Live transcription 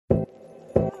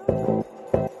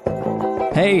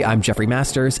Hey, I'm Jeffrey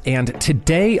Masters, and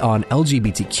today on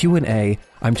LGBTQ&A,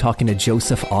 I'm talking to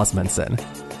Joseph Osmundson.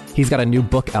 He's got a new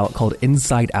book out called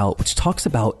Inside Out, which talks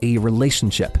about a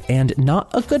relationship, and not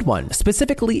a good one.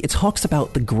 Specifically, it talks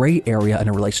about the gray area in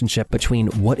a relationship between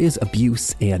what is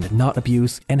abuse and not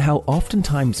abuse, and how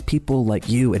oftentimes people like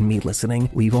you and me listening,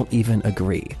 we won't even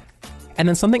agree. And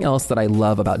then something else that I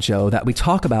love about Joe that we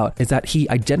talk about is that he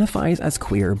identifies as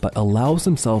queer, but allows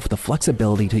himself the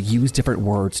flexibility to use different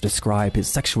words to describe his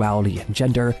sexuality and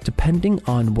gender, depending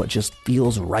on what just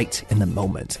feels right in the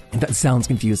moment. And that sounds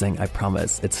confusing, I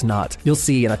promise. It's not. You'll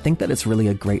see, and I think that it's really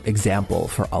a great example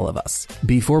for all of us.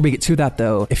 Before we get to that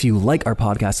though, if you like our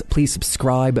podcast, please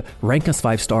subscribe, rank us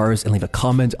 5 stars, and leave a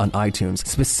comment on iTunes.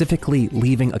 Specifically,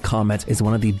 leaving a comment is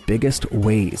one of the biggest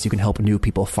ways you can help new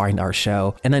people find our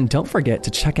show. And then don't forget to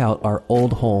check out our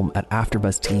old home at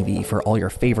AfterBuzz TV for all your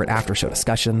favorite after show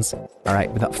discussions. All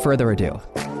right, without further ado,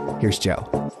 here's Joe.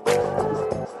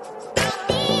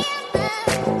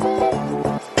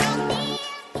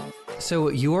 So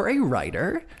you're a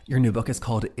writer. Your new book is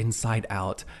called Inside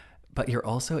Out, but you're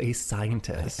also a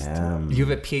scientist. I am. You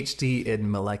have a PhD in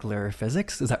molecular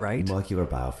physics, is that right? Molecular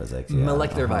biophysics. Yeah.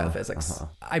 Molecular biophysics.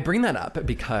 I bring that up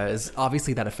because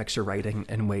obviously that affects your writing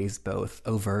in ways both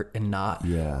overt and not.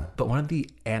 Yeah. But one of the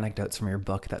anecdotes from your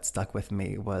book that stuck with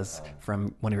me was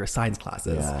from one of your science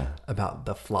classes about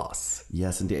the floss.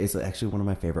 Yes, indeed. It's actually one of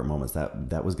my favorite moments.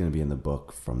 That was going to be in the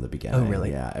book from the beginning. Oh,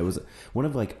 really? Yeah. It was one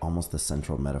of like almost the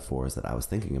central metaphors that I was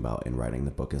thinking about in writing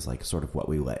the book is like sort of what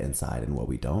we let inside and what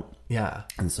we don't. Yeah.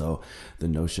 And so the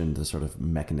notion, the sort of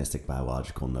mechanistic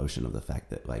biological notion of the fact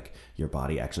that like your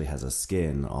body actually has a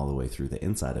skin all the way through the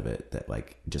inside of it, that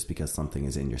like just because something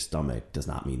is in your stomach does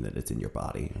not mean that it's in your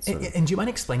body. And do you mind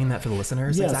explaining that for the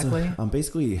listeners? Yeah, exactly? So,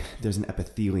 basically there's an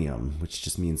epithelium, which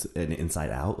just means an inside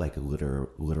out, like a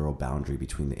literal boundary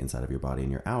between the inside of your body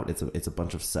and your out. It's a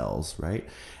bunch of cells, right?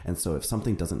 And so if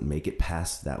something doesn't make it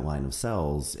past that line of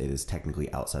cells, it is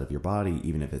technically outside of your body,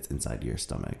 even if it's inside your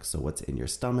stomach. So what's in your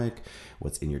stomach,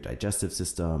 what's in your digestive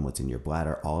system, what's in your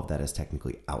bladder, all of that is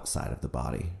technically outside of the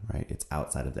body, right? It's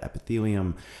outside of the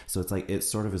epithelium. So it's like, it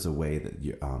sort of is a way that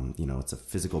you know, it's a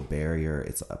physical barrier.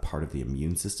 It's a part of the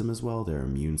immune system as well. There are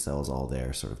immune cells all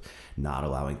there sort of not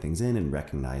allowing things in and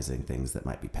recognizing things that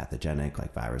might be pathogenic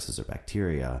like viruses or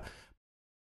bacteria.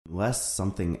 Unless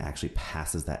something actually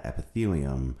passes that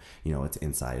epithelium, you know, it's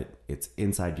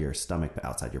inside your stomach but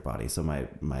outside your body. So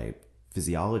my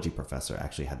physiology professor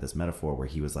actually had this metaphor where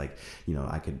he was like, you know,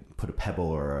 I could put a pebble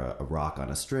or a rock on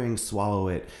a string, swallow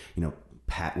it, you know,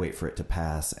 wait for it to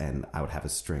pass, and I would have a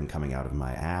string coming out of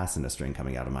my ass and a string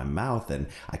coming out of my mouth, and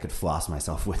I could floss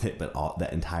myself with it, but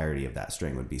the entirety of that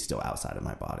string would be still outside of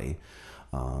my body.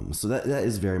 So that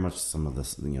is very much some of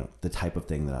this, you know, the type of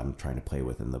thing that I'm trying to play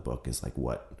with in the book is like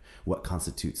what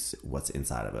constitutes what's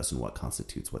inside of us and what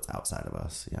constitutes what's outside of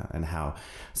us. Yeah. And how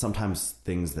sometimes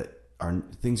things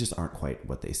just aren't quite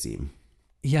what they seem.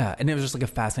 Yeah. And it was just like a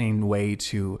fascinating way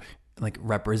to like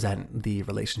represent the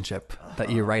relationship that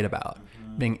you write about,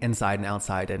 being inside and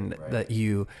outside, and that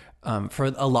you,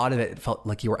 for a lot of it felt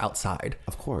like you were outside.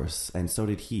 Of course. And so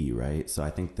did he, right? So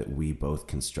I think that we both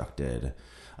constructed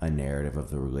a narrative of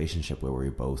the relationship where we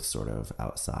were both sort of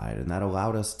outside, and that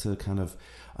allowed us to kind of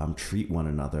treat one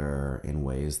another in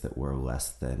ways that were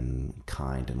less than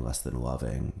kind and less than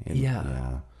loving.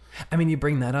 Yeah. I mean, you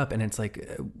bring that up and it's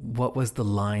like, what was the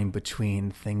line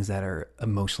between things that are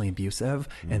emotionally abusive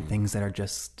and things that are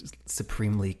just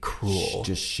supremely cruel?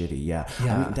 Just shitty. Yeah.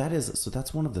 I mean,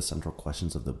 that's one of the central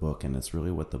questions of the book. And it's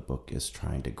really what the book is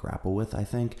trying to grapple with, I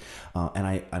think. And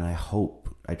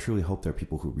I truly hope there are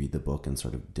people who read the book and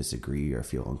sort of disagree or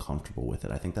feel uncomfortable with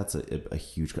it. I think that's a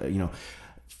huge, you know,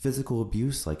 physical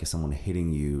abuse, like if someone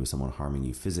hitting you, someone harming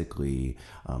you physically,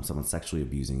 someone sexually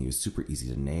abusing you, is super easy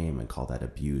to name and call that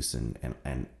abuse.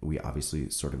 And we obviously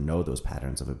sort of know those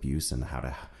patterns of abuse and how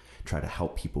to try to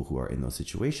help people who are in those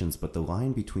situations. But the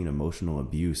line between emotional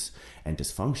abuse and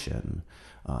dysfunction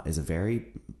is a very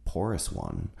porous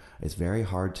one. It's very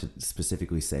hard to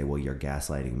specifically say, well, you're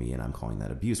gaslighting me and I'm calling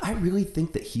that abuse. I really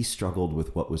think that he struggled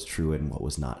with what was true and what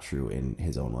was not true in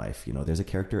his own life. You know, there's a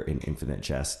character in Infinite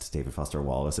Jest, David Foster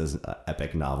Wallace's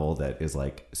epic novel that is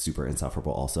like super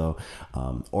insufferable also.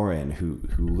 Oren, who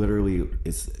literally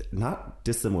is not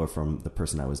dissimilar from the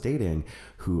person I was dating,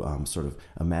 who sort of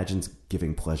imagines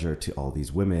giving pleasure to all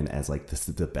these women as like this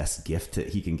is the best gift that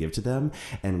he can give to them,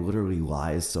 and literally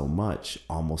lies so much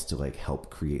almost to like help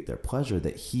create their pleasure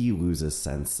that he loses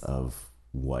sense of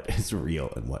what is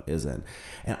real and what isn't.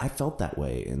 And I felt that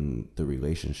way in the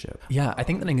relationship. Yeah, I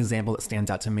think that an example that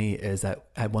stands out to me is that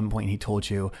at one point he told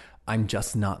you, I'm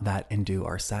just not that into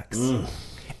our sex.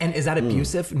 And is that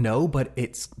abusive? No, but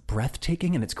it's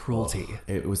breathtaking and it's cruelty.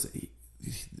 It was,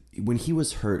 when he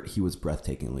was hurt, he was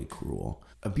breathtakingly cruel.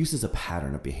 Abuse is a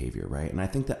pattern of behavior, right? And I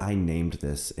think that I named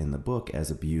this in the book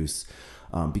as abuse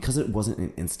because it wasn't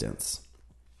an instance.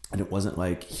 And it wasn't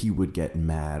like he would get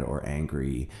mad or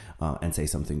angry and say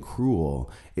something cruel.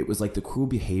 It was like the cruel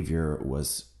behavior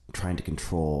was trying to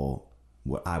control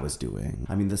what I was doing.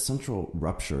 I mean, the central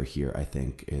rupture here, I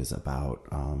think, is about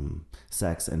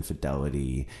sex and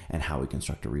fidelity and how we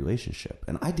construct a relationship.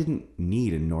 And I didn't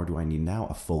need, and nor do I need now,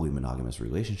 a fully monogamous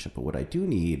relationship. But what I do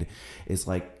need is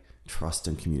like trust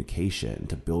and communication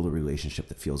to build a relationship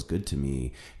that feels good to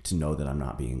me, to know that I'm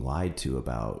not being lied to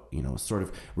about, you know, sort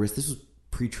of, whereas this was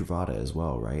pre-Truvada as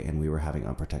well, right? And we were having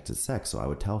unprotected sex. So I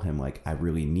would tell him, like, I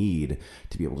really need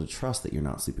to be able to trust that you're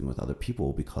not sleeping with other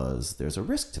people because there's a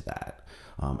risk to that.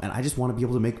 And I just want to be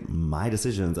able to make my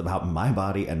decisions about my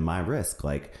body and my risk.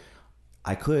 Like,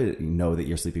 I could know that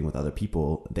you're sleeping with other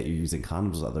people, that you're using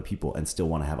condoms with other people, and still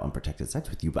want to have unprotected sex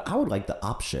with you. But I would like the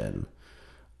option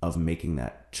of making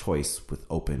that choice with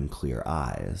open, clear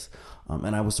eyes.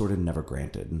 And I was sort of never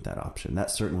granted that option. That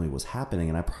certainly was happening,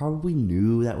 and I probably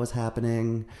knew that was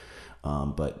happening,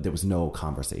 but there was no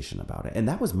conversation about it. And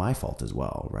that was my fault as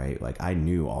well, right? Like, I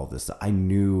knew all this. I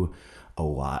knew a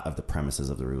lot of the premises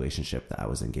of the relationship that I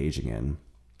was engaging in,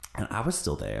 and I was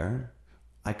still there.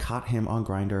 I caught him on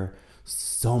Grindr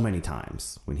so many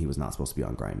times when he was not supposed to be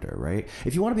on Grindr, right?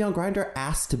 If you want to be on Grindr,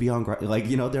 ask to be on Grindr. Like,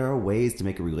 you know, there are ways to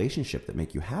make a relationship that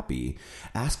make you happy.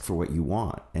 Ask for what you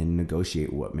want and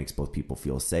negotiate what makes both people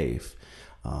feel safe.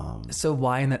 So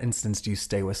why in that instance do you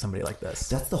stay with somebody like this?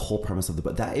 That's the whole premise of the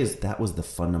book. That was the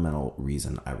fundamental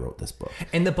reason I wrote this book.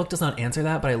 And the book does not answer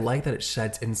that, but I like that it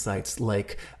sheds insights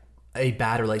like a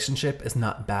bad relationship is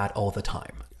not bad all the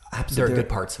time. Absolutely. There are good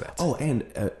parts of it. Oh, and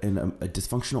in a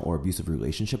dysfunctional or abusive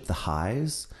relationship, the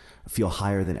highs feel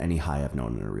higher than any high I've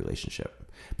known in a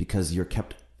relationship, because you're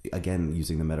kept, again,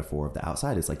 using the metaphor of the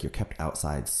outside, it's like you're kept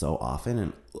outside so often,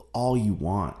 and all you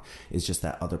want is just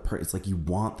that other person. It's like you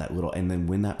want that little, and then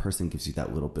when that person gives you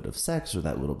that little bit of sex or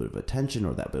that little bit of attention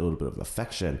or that little bit of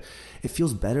affection, it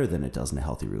feels better than it does in a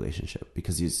healthy relationship,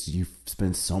 because you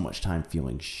spend so much time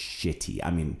feeling shitty. I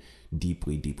mean,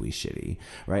 deeply, deeply shitty,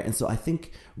 right? And so I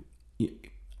think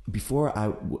before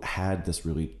I had this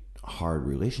really hard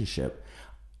relationship,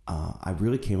 I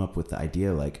really came up with the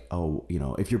idea, like, oh, you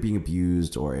know, if you're being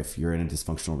abused or if you're in a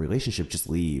dysfunctional relationship, just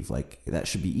leave. Like, that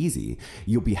should be easy.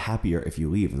 You'll be happier if you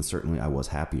leave. And certainly I was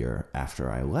happier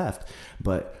after I left.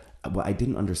 But what I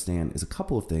didn't understand is a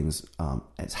couple of things.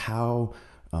 It's how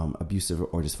abusive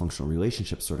or dysfunctional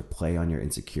relationships sort of play on your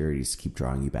insecurities to keep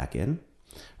drawing you back in.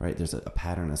 Right, there's a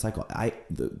pattern, a cycle.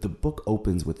 The book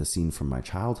opens with a scene from my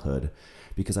childhood,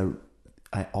 because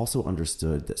I also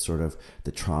understood that sort of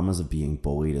the traumas of being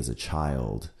bullied as a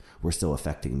child were still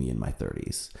affecting me in my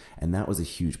 30s, and that was a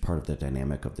huge part of the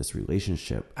dynamic of this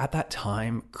relationship. At that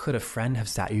time, could a friend have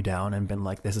sat you down and been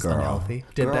like, "This is unhealthy"?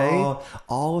 Did they?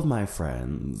 All of my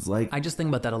friends, like, I just think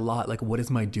about that a lot. Like, what is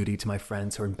my duty to my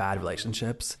friends who are in bad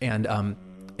relationships? And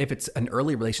if it's an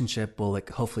early relationship, well, like,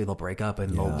 hopefully they'll break up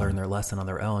and they'll learn their lesson on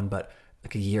their own. But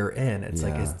like a year in, it's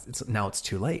like, now it's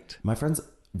too late. My friends,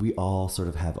 we all sort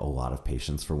of have a lot of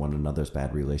patience for one another's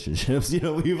bad relationships. You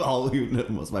know,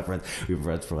 most of my friends, we've been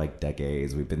friends for like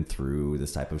decades. We've been through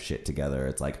this type of shit together.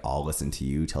 It's like, I'll listen to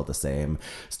you tell the same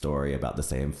story about the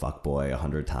same fuckboy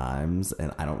 100 times,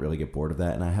 and I don't really get bored of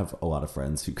that. And I have a lot of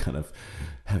friends who kind of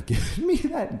have given me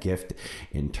that gift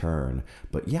in turn.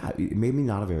 But yeah, it made me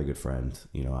not a very good friend.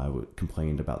 You know, I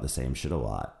complained about the same shit a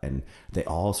lot, and they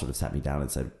all sort of sat me down and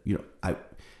said, you know,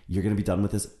 you're going to be done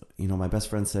with this. You know, my best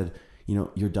friend said, you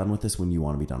know, you're done with this when you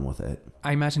want to be done with it.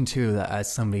 I imagine too that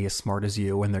as somebody as smart as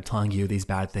you, when they're telling you these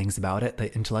bad things about it,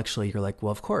 that intellectually you're like,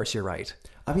 well, of course you're right.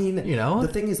 I mean, you know,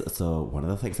 the thing is, so one of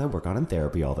the things I work on in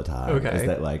therapy all the time is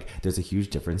that, like, there's a huge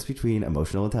difference between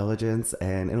emotional intelligence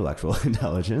and intellectual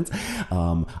intelligence.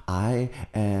 I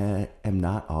am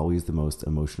not always the most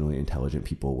emotionally intelligent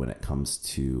people when it comes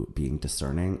to being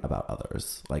discerning about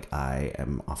others. Like, I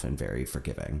am often very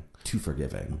forgiving, too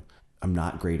forgiving. I'm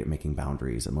not great at making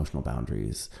boundaries, emotional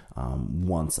boundaries,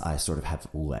 once I sort of have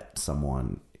let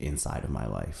someone inside of my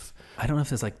life. I don't know if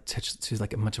there's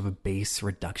like much of a base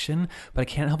reduction, but I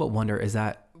can't help but wonder, is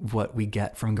that what we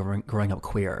get from growing up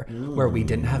queer, where we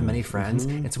didn't have many friends,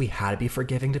 and so we had to be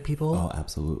forgiving to people? Oh,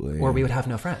 absolutely. Or we would have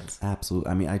no friends. Absolutely.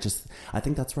 I mean, I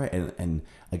think that's right. And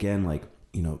again, like,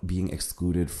 you know, being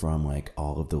excluded from like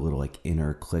all of the little like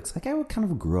inner cliques. Like, I kind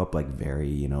of grew up like very,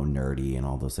 you know, nerdy and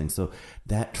all those things. So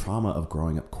that trauma of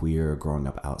growing up queer, growing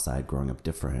up outside, growing up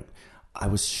different, I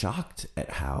was shocked at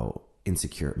how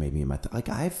insecure it made me in my like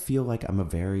I feel like I'm a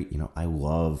very, you know, I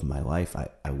love my life.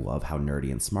 I love how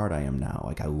nerdy and smart I am now.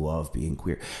 Like I love being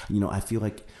queer. You know, I feel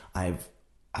like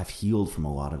I've healed from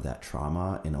a lot of that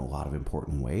trauma in a lot of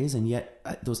important ways, and yet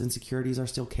those insecurities are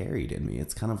still carried in me.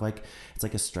 It's kind of like, it's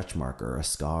like a stretch mark or a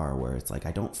scar where it's like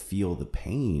I don't feel the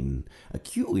pain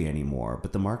acutely anymore,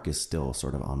 but the mark is still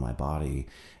sort of on my body,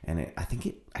 and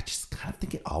I just kind of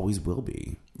think it always will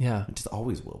be. Yeah, it just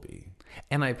always will be.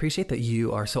 And I appreciate that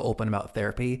you are so open about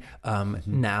therapy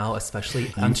now,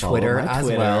 especially on Twitter as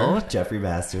well. Jeffrey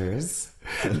Masters.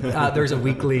 There's a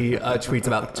weekly tweets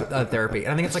about therapy,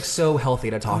 and I think it's like so healthy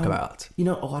to talk about. You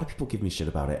know, a lot of people give me shit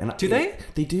about it, and they?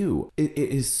 They do. It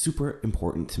is super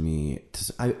important to me.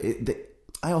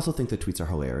 I also think the tweets are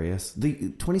hilarious. The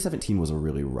 2017 was a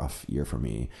really rough year for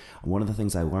me. One of the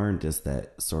things I learned is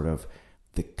that sort of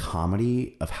the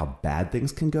comedy of how bad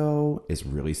things can go is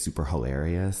really super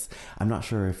hilarious. I'm not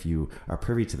sure if you are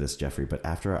privy to this, Jeffrey, but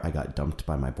after I got dumped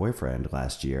by my boyfriend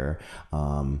last year,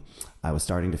 I was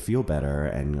starting to feel better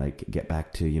and like get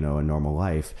back to, you know, a normal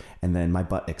life. And then my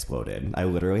butt exploded. I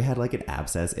literally had like an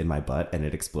abscess in my butt and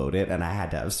it exploded and I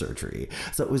had to have surgery.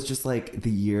 So it was just like the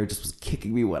year just was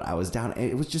kicking me when I was down. And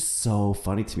it was just so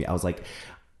funny to me. I was like,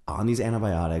 on these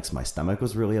antibiotics, my stomach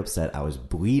was really upset. I was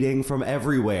bleeding from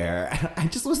everywhere. I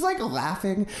just was like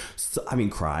laughing. So, I mean,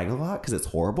 crying a lot because it's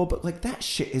horrible, but like that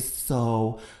shit is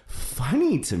so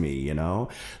funny to me, you know?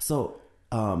 So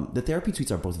the therapy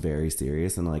tweets are both very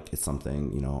serious and like it's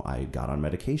something, you know, I got on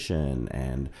medication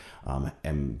and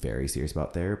am very serious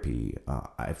about therapy.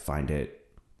 I find it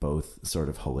both sort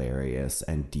of hilarious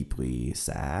and deeply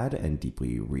sad and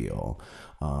deeply real.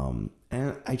 And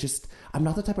I'm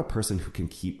not the type of person who can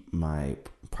keep my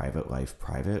private life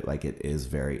private. Like it's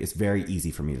very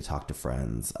easy for me to talk to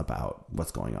friends about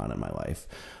what's going on in my life,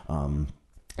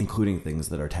 including things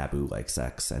that are taboo like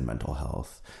sex and mental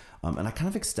health. And I kind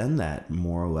of extend that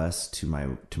more or less to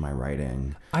my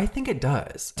writing. I think it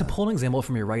does. To pull an example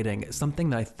from your writing, something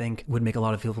that I think would make a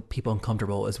lot of people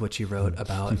uncomfortable is what you wrote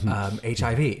about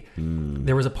HIV.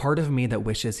 There was a part of me that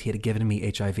wishes he had given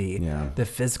me HIV. Yeah. The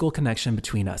physical connection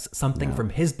between us, something from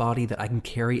his body that I can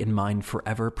carry in mind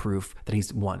forever, proof that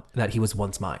he was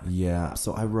once mine. Yeah.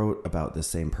 So I wrote about the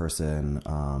same person,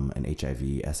 an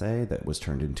HIV essay that was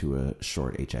turned into a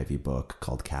short HIV book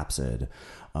called Capsid.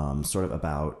 Sort of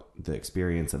about the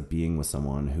experience of being with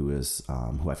someone who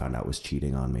I found out was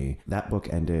cheating on me. That book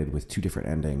ended with two different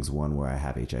endings, one where I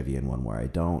have HIV and one where I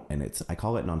don't. And I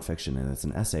call it nonfiction and it's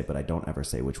an essay, but I don't ever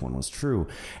say which one was true.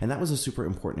 And that was a super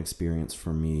important experience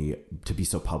for me to be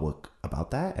so public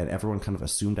about that. And everyone kind of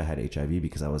assumed I had HIV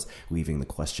because I was leaving the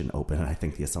question open. And I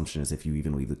think the assumption is if you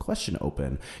even leave the question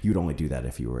open, you'd only do that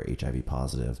if you were HIV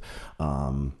positive.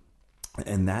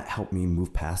 And that helped me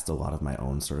move past a lot of my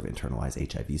own sort of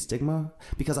internalized HIV stigma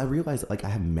because I realized that, like, I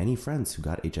have many friends who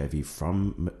got HIV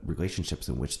from relationships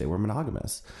in which they were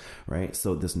monogamous, right?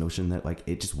 So this notion that, like,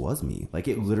 it just was me. Like,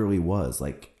 it literally was.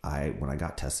 Like, when I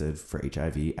got tested for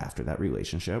HIV after that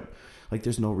relationship, like,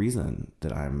 there's no reason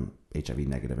that I'm HIV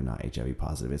negative and not HIV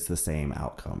positive. It's the same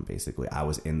outcome, basically. I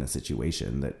was in the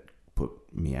situation that put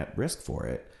me at risk for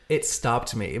it. It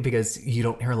stopped me because you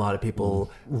don't hear a lot of people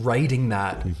writing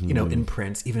that, you know, in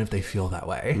print, even if they feel that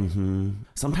way.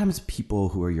 Sometimes people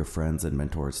who are your friends and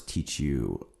mentors teach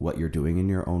you what you're doing in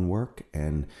your own work.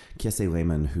 And Kiese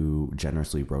Lehman, who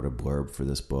generously wrote a blurb for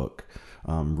this book,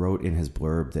 wrote in his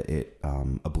blurb that it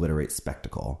obliterates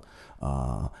spectacle.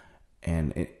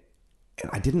 And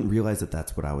I didn't realize that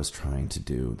that's what I was trying to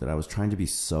do, that I was trying to be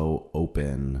so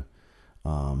open,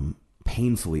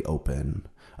 painfully open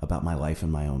about my life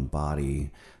and my own body,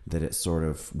 that it sort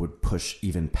of would push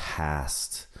even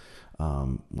past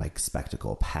like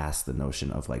spectacle, past the notion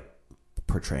of like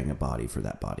portraying a body for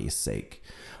that body's sake,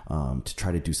 to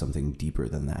try to do something deeper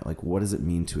than that. Like, what does it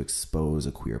mean to expose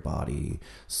a queer body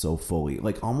so fully?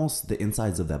 Like, almost the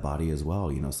insides of that body as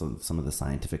well. You know, so some of the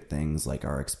scientific things like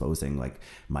are exposing like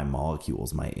my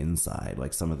molecules, my inside.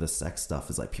 Like some of the sex stuff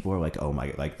is like, people are like, oh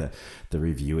my, like the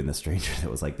review in The Stranger that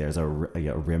was like, there's a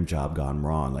rim job gone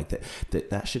wrong. Like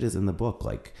that shit is in the book.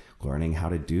 Like learning how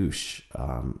to douche,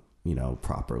 you know,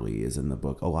 properly is in the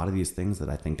book. A lot of these things that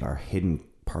I think are hidden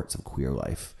parts of queer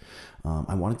life.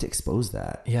 I wanted to expose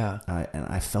that. Yeah. And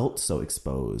I felt so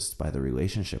exposed by the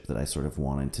relationship that I sort of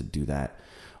wanted to do that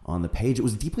on the page. It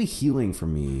was deeply healing for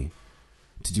me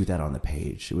to do that on the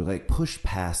page. It would like push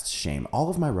past shame. All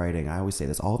of my writing, I always say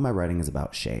this, all of my writing is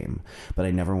about shame, but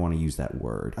I never want to use that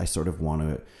word. I sort of want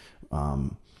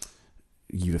to,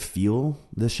 you to feel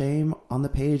the shame on the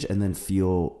page and then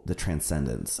feel the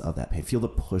transcendence of that pain. Feel the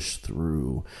push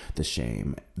through the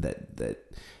shame that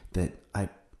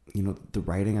the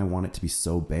writing, I want it to be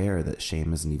so bare that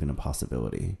shame isn't even a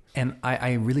possibility. And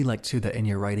I really like too that in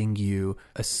your writing, you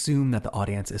assume that the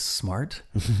audience is smart.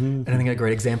 And I think a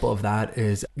great example of that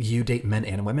is you date men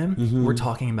and women. We're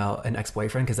talking about an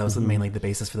ex-boyfriend because that was mainly the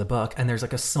basis for the book. And there's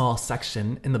like a small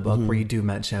section in the book where you do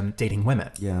mention dating women.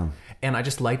 Yeah. And I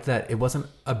just liked that it wasn't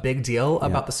a big deal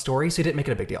about the story. So you didn't make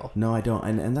it a big deal. No, I don't.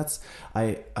 And that's,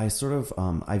 I sort of,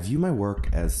 I view my work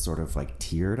as sort of like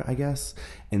tiered, I guess,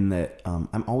 in that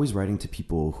I'm always writing to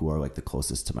people who are like the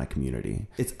closest to my community.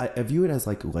 I view it as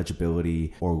like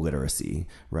legibility or literacy,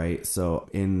 right? So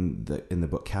in the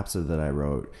book Capsa that I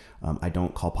wrote, I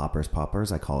don't call poppers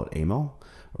poppers, I call it amyl,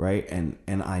 right? And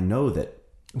I know that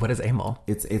what is amyl?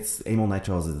 It's amyl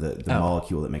nitriles is the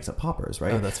molecule that makes up poppers,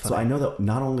 right? Oh, that's funny. So I know that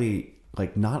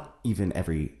not even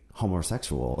every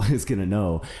homosexual is going to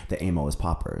know that amyl is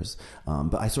poppers.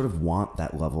 But I sort of want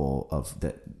that level of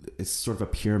that. It's sort of a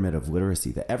pyramid of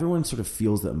literacy that everyone sort of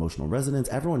feels the emotional resonance.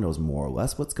 Everyone knows more or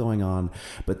less what's going on.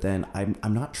 But then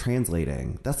I'm not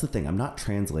translating. That's the thing. I'm not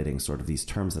translating sort of these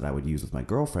terms that I would use with my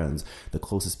girlfriends, the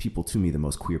closest people to me, the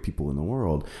most queer people in the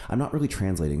world. I'm not really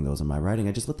translating those in my writing.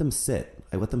 I just let them sit.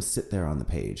 I let them sit there on the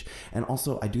page. And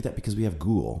also I do that because we have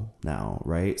Google now,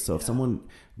 right? So if someone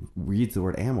reads the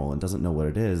word amyl and doesn't know what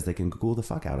it is, they can Google the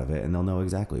fuck out of it and they'll know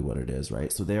exactly what it is,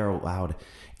 right? So they are allowed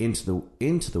into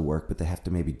the work, but they have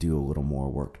to maybe do a little more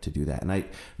work to do that. And I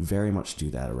very much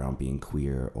do that around being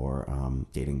queer or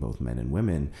dating both men and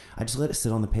women. I just let it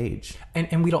sit on the page.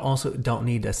 And we don't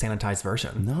need a sanitized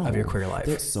version of your queer life.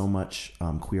 There's so much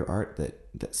queer art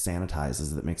that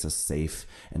sanitizes, that makes us safe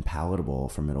and palatable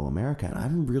for middle America. And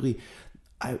I'm really,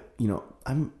 I do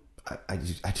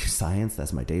science.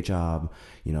 That's my day job.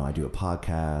 I do a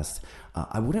podcast.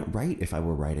 I wouldn't write if I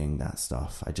were writing that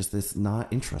stuff. It's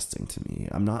not interesting to me.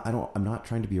 I'm not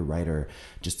trying to be a writer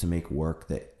just to make work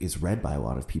that is read by a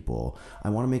lot of people. I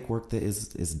want to make work that is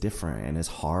different and is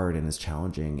hard and is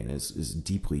challenging and is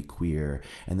deeply queer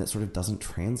and that sort of doesn't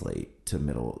translate to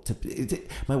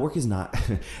my work is not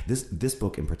this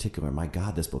book in particular. My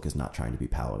God, this book is not trying to be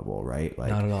palatable, right?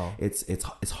 Like, not at all.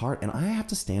 It's hard. And I have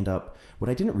to stand up. What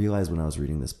I didn't realize when I was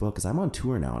reading this book is I'm on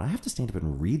tour now and I have to stand up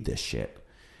and read this shit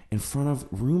in front of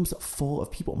rooms full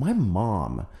of people. My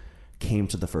mom came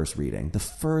to the first reading. The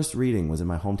first reading was in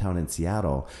my hometown in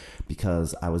Seattle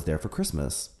because I was there for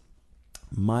Christmas.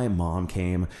 My mom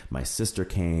came, my sister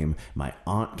came, my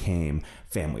aunt came,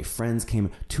 family friends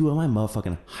came, 2 of my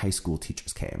motherfucking high school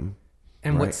teachers came.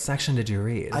 And right? What section did you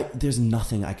read? There's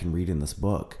nothing I can read in this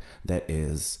book that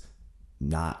is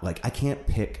not like, I can't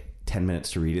pick 10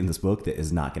 minutes to read in this book that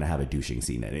is not going to have a douching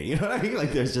scene in it. You know what I mean?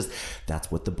 Like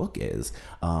that's what the book is.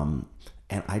 And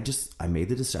I made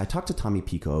the decision. I talked to Tommy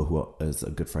Pico, who is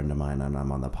a good friend of mine and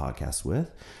I'm on the podcast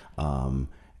with.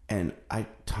 And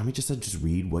Tommy just said, just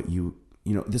read what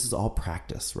this is all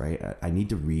practice, right? I need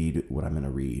to read what I'm going to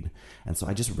read. And so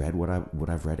I just read what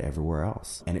I've read everywhere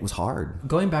else. And it was hard.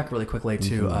 Going back really quickly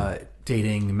to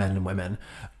dating men and women,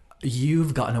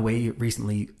 you've gotten away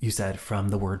recently, you said, from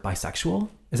the word bisexual.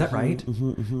 Is that right?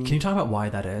 Can you talk about why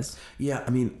that is? Yeah, I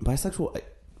mean, bisexual,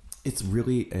 it's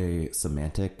really a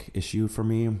semantic issue for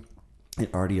me.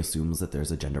 It already assumes that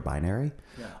there's a gender binary,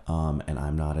 and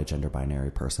I'm not a gender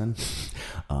binary person.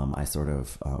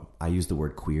 I use the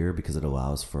word queer because it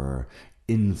allows for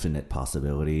infinite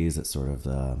possibilities. It's sort of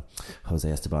the Jose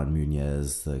Esteban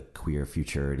Munoz, the queer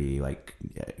futurity, like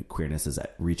queerness is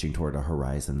reaching toward a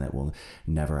horizon that will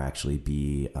never actually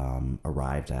be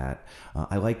arrived at.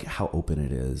 I like how open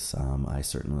it is. I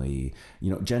certainly,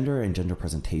 gender and gender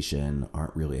presentation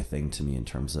aren't really a thing to me in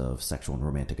terms of sexual and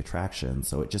romantic attraction.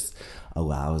 So it just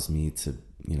allows me to,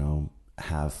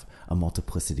 have a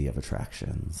multiplicity of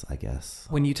attractions, I guess.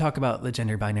 When you talk about the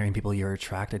gender binary and people you're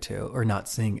attracted to or not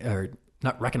seeing or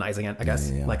not recognizing it, I guess,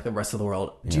 like the rest of the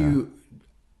world.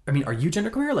 Are you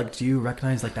genderqueer? Like, do you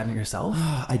recognize like that in yourself?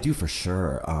 I do for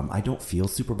sure. I don't feel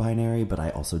super binary, but I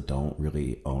also don't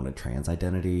really own a trans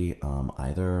identity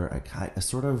either. I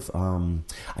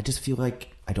just feel like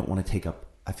I don't want to take up.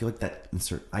 I feel like that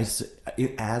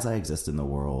as I exist in the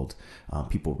world,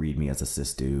 people read me as a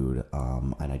cis dude,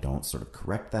 and I don't sort of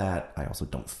correct that. I also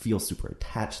don't feel super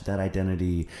attached to that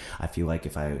identity. I feel like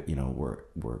if I,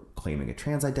 were claiming a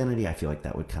trans identity, I feel like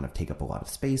that would kind of take up a lot of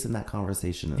space in that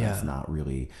conversation, and that's not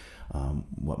really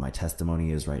what my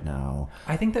testimony is right now.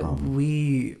 I think that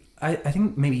I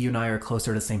think maybe you and I are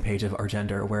closer to the same page of our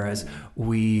gender, whereas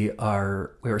we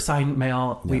are assigned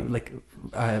male, we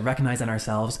recognize in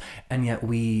ourselves, and yet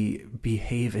we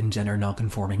behave in gender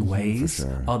nonconforming ways,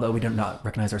 sure. Although we do not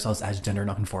recognize ourselves as gender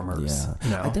nonconformers.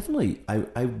 Yeah.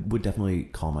 I would definitely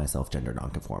call myself gender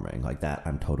nonconforming. Like that,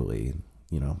 I'm totally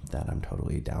that I'm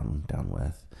totally down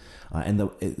with. And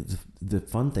the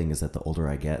fun thing is that the older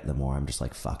I get, the more I'm just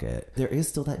like, fuck it. There is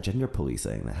still that gender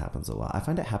policing that happens a lot. I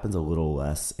find it happens a little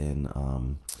less in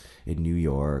New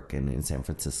York and in San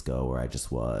Francisco, where I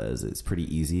just was. It's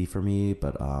pretty easy for me,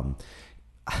 but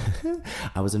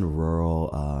I was in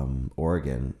rural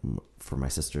Oregon for my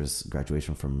sister's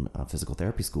graduation from physical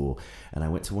therapy school, and I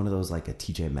went to one of those, like a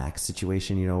TJ Maxx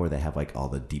situation, where they have like all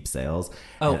the deep sales.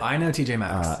 Oh, and, I know TJ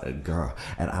Maxx. Girl,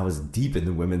 and I was deep in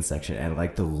the women's section, and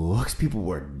like the looks people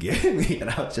were giving me, and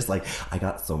I was just like, I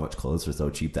got so much clothes for so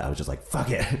cheap that I was just like,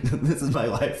 fuck it, this is my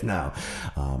life now.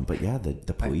 But yeah,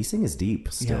 the policing is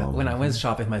deep still. Yeah, when I was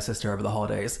shopping with my sister over the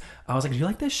holidays, I was like, do you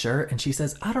like this shirt? And she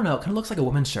says, I don't know, it kind of looks like a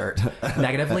woman's shirt,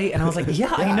 negatively. And I was like,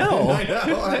 yeah, I know. I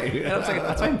know. And I was like,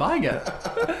 that's why I'm buying it.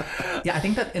 Yeah, I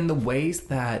think that in the ways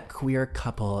that queer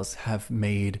couples have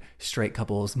made straight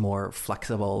couples more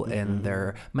flexible in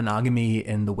their monogamy,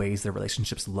 in the ways their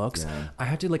relationships looks, I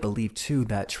have to believe too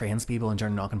that trans people and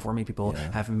gender nonconforming people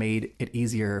have made it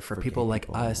easier for people like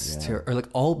us to, or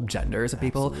all genders of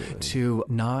people, to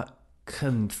not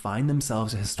confine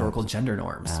themselves to historical gender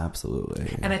norms.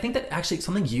 Absolutely. And I think that actually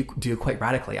something you do quite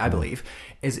radically, I believe,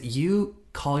 is you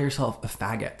call yourself a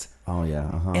faggot. Oh yeah.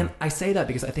 And I say that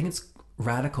because I think it's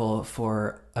radical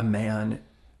for a man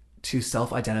to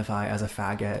self-identify as a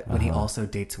faggot when he also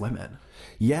dates women.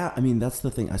 Yeah, I mean, that's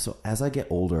the thing. So as I get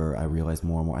older, I realize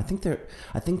more and more. I think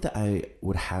that I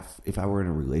would have, if I were in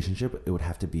a relationship, it would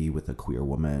have to be with a queer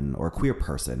woman or a queer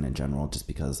person in general, just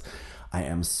because I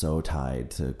am so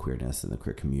tied to queerness and the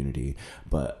queer community.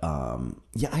 But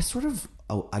yeah,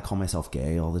 I call myself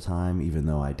gay all the time, even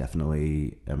though I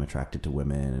definitely am attracted to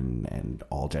women and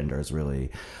all genders,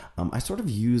 really.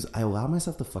 I allow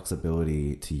myself the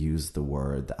flexibility to use the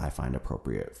word that I find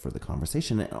appropriate for the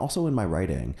conversation. And also in my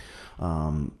writing,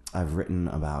 I've written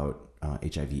about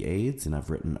HIV/AIDS, and I've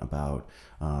written about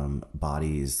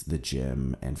bodies, the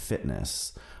gym, and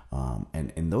fitness.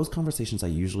 And in those conversations, I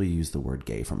usually use the word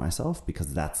gay for myself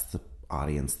because that's the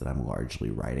audience that I'm largely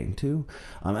writing to.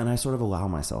 And I sort of allow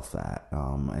myself that,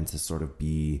 and to sort of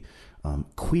be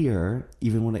queer,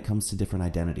 even when it comes to different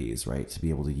identities, right? To be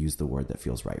able to use the word that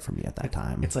feels right for me at that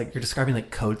time. It's like you're describing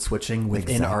code switching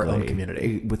within our own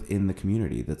community. Within the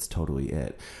community, that's totally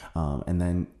it. And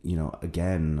then,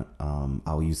 again,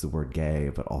 I'll use the word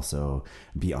gay, but also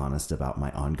be honest about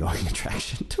my ongoing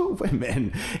attraction to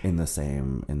women in the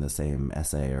same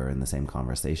essay or in the same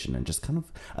conversation, and just kind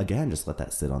of, again, just let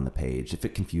that sit on the page. If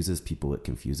it confuses people, it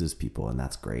confuses people, and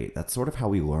that's great. That's sort of how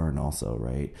we learn also,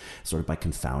 right? Sort of by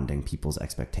confounding people's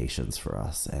expectations for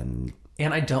us. And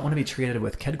I don't want to be treated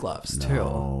with kid gloves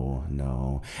too.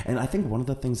 No. And I think one of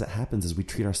the things that happens is we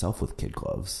treat ourselves with kid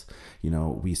gloves.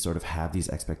 We sort of have these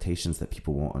expectations that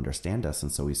people won't understand us.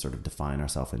 And so we sort of define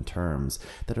ourselves in terms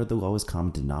that are the lowest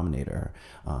common denominator.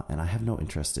 And I have no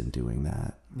interest in doing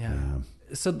that. Yeah.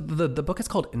 So the book is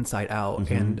called Inside Out,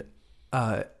 and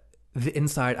the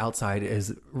inside outside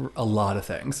is a lot of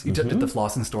things. You did the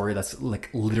flossing story, that's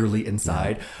literally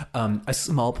inside. A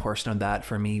small portion of that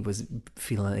for me was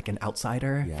feeling like an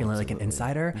outsider, feeling like an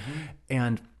insider.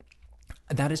 And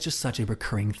that is just such a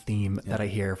recurring theme that I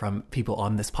hear from people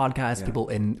on this podcast, people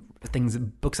in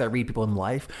books I read, people in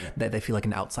life, that they feel like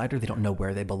an outsider. They don't know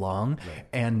where they belong.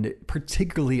 And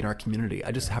particularly in our community,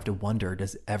 I just have to wonder,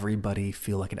 does everybody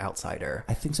feel like an outsider?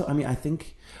 I think so. I mean,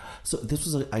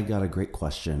 so I got a great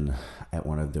question at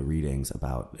one of the readings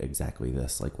about exactly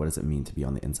this. Like, what does it mean to be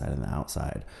on the inside and the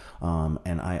outside?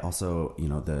 And I also,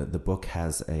 the book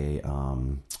has a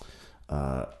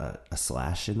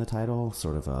slash in the title,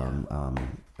 sort of,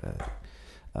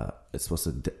 it's supposed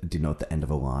to denote the end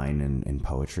of a line in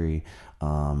poetry.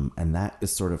 And that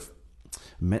is sort of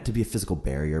meant to be a physical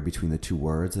barrier between the two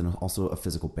words, and also a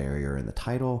physical barrier in the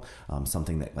title,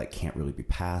 something that can't really be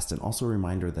passed, and also a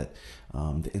reminder that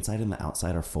the inside and the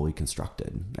outside are fully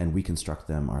constructed, and we construct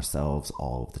them ourselves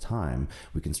all of the time.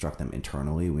 We construct them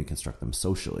internally, we construct them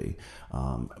socially.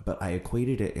 But I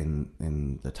equated it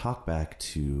in the talkback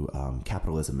to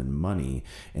capitalism and money,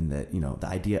 in that, the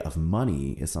idea of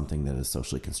money is something that is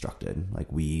socially constructed.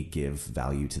 Like, we give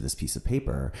value to this piece of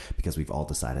paper because we've all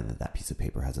decided that piece of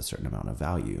paper has a certain amount of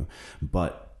value.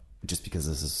 But just because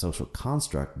this is a social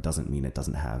construct doesn't mean it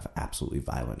doesn't have absolutely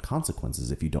violent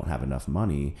consequences. If you don't have enough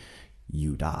money,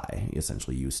 you die.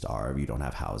 Essentially, you starve, you don't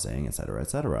have housing, et cetera, et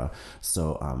cetera.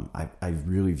 So I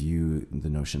really view the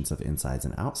notions of insides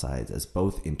and outsides as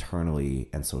both internally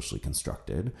and socially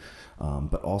constructed,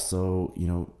 but also,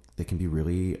 they can be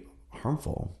really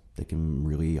harmful.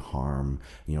 really harm.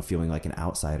 Feeling like an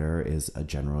outsider is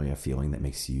generally a feeling that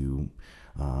makes you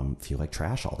feel like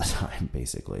trash all the time,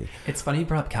 basically. It's funny you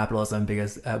brought up capitalism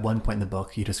because at one point in the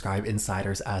book you describe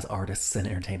insiders as artists and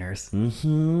entertainers.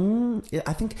 Yeah,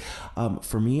 I think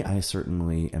for me, I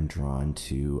certainly am drawn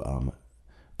to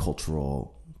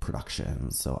cultural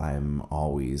production. So I'm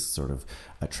always sort of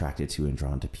attracted to and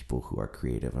drawn to people who are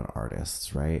creative and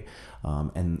artists, right?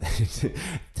 And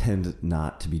tend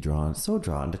not to be drawn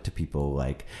to people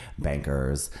like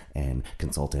bankers and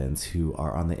consultants who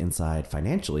are on the inside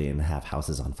financially and have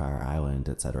houses on Fire Island,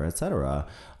 et cetera, et cetera.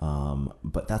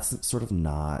 But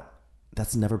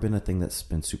that's never been a thing that's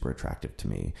been super attractive to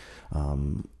me.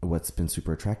 What's been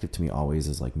super attractive to me always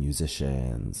is like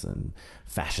musicians and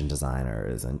fashion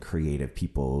designers and creative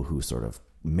people who sort of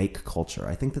make culture.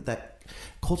 I think that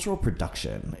cultural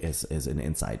production is an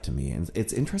insight to me. And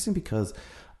it's interesting because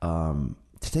to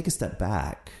take a step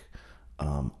back,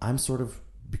 I'm sort of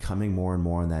becoming more and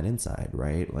more on that inside,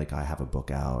 right? Like I have a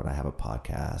book out, I have a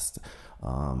podcast.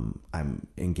 I'm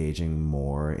engaging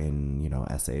more in,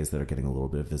 essays that are getting a little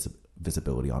bit of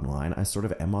visibility online. I sort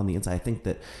of am on the inside. I think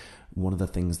that one of the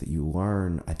things that you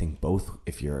learn, I think both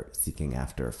if you're seeking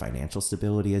after financial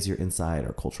stability as your inside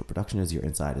or cultural production as your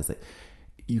inside, is that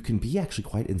you can be actually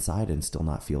quite inside and still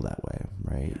not feel that way,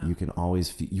 right? Yeah. You can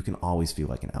always feel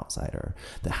like an outsider.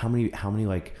 That how many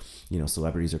like,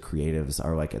 celebrities or creatives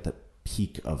are like at the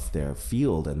peak of their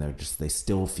field and they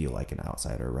still feel like an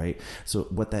outsider, right? So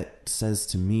what that says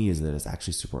to me is that it's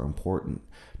actually super important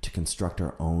to construct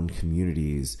our own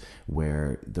communities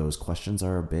where those questions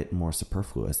are a bit more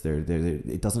superfluous.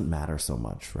 It doesn't matter so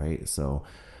much, right? So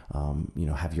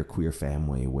have your queer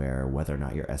family where whether or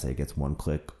not your essay gets 1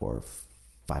 click or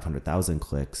 500,000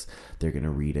 clicks, they're going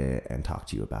to read it and talk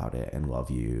to you about it and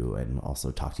love you and also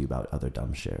talk to you about other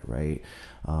dumb shit, right?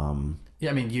 Yeah,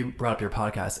 I mean, you brought up your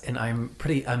podcast, and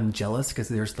I'm jealous because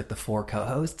there's like the 4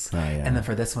 co-hosts, oh, yeah. And then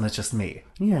for this one, it's just me.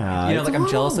 Yeah, I'm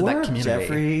jealous of that community.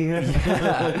 Jeffrey.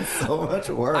 Yeah. So much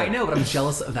work. I know, but I'm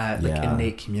jealous of that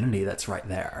innate community that's right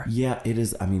there. Yeah, it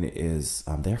is. I mean, it is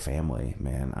their family,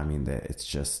 man. I mean, it's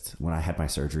just when I had my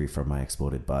surgery from my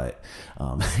exploded butt,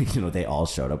 they all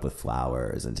showed up with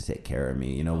flowers and to take care of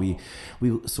me.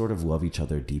 We sort of love each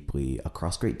other deeply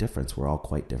across great difference. We're all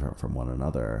quite different from one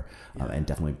another, and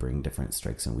definitely bring different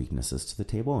strengths and weaknesses to the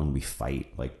table, and we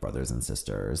fight like brothers and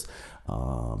sisters,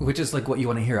 which is like what you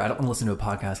want to hear. I don't want to listen to a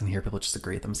podcast and hear people just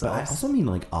agree with themselves. But I also mean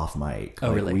like off mic. Oh,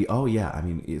 like, really? I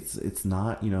mean, it's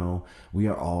not, we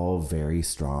are all very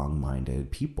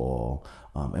strong-minded people,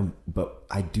 but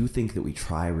I do think that we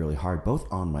try really hard, both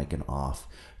on mic and off,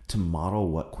 to model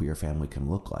what queer family can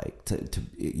look like.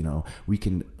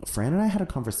 Fran and I had a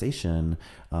conversation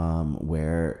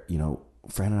where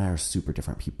Fran and I are super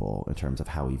different people in terms of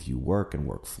how we view work and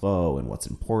workflow and what's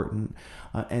important.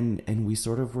 And we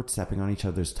sort of were stepping on each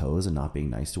other's toes and not being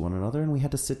nice to one another. And we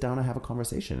had to sit down and have a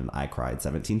conversation. And I cried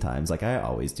 17 times like I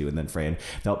always do. And then Fran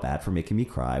felt bad for making me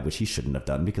cry, which he shouldn't have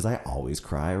done because I always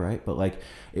cry, right? But like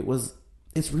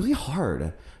it's really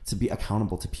hard to be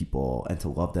accountable to people and to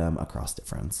love them across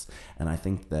difference. And I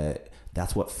think that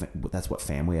that's what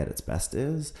family at its best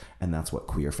is, and that's what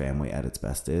queer family at its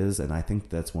best is. And I think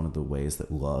that's one of the ways that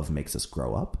love makes us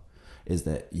grow up, is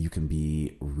that you can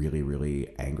be really,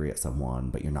 really angry at someone,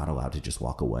 but you're not allowed to just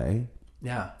walk away.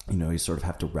 Yeah. You sort of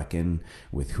have to reckon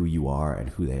with who you are and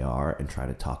who they are and try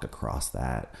to talk across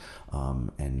that,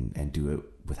 and do it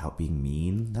without being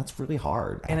mean. That's really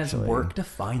hard, and actually. it's work to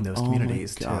find those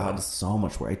communities too. So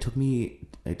much work. It took me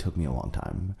a long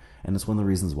time, and it's one of the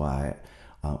reasons why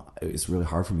it's really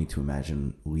hard for me to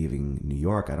imagine leaving New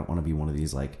York. I don't want to be one of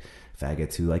these like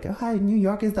faggots who like, hi, New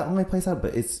York is the only place out,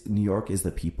 but New York is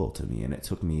the people to me. And it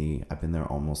took me, I've been there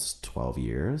almost 12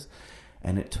 years,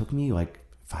 and it took me like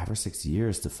 5 or 6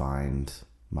 years to find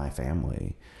my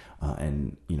family.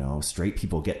 And straight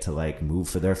people get to like move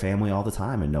for their family all the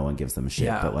time and no one gives them shit.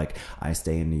 Yeah. But like I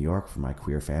stay in New York for my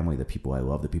queer family, the people I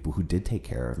love, the people who did take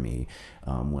care of me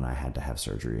when I had to have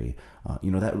surgery.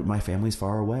 That my family's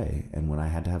far away. And when I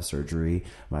had to have surgery,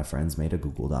 my friends made a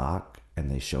Google Doc and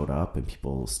they showed up and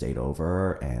people stayed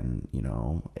over, and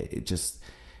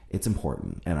it's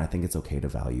important. And I think it's okay to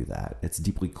value that. It's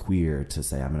deeply queer to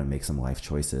say I'm going to make some life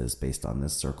choices based on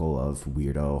this circle of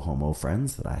weirdo homo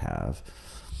friends that I have.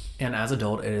 And as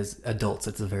adults,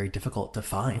 it's very difficult to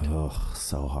find. Oh,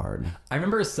 so hard. I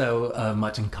remember so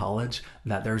much in college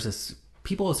that there's this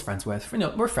people I was friends with,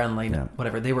 we're friendly,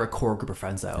 whatever. They were a core group of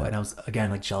friends though. Yeah. And I was,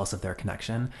 again, like jealous of their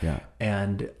connection. Yeah.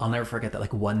 And I'll never forget that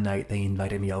like one night they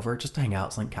invited me over just to hang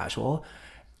out, something casual.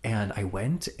 And I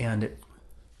went, and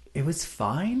It was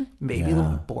fine, maybe a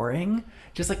little boring,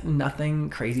 just like nothing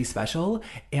crazy special.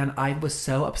 And I was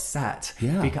so upset.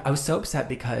 Yeah. Because I was so upset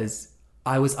because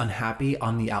I was unhappy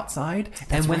on the outside.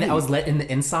 And when right. I was let in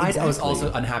the inside, I was Exactly.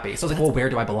 also unhappy. So I was like, well, where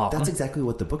do I belong? That's exactly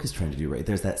what the book is trying to do, right?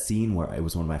 There's that scene where it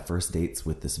was one of my first dates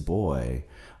with this boy,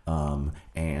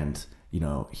 and you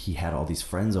know, he had all these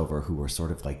friends over who were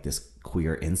sort of like this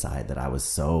queer inside that I was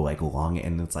so like longing,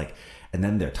 and it's like, and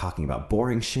then they're talking about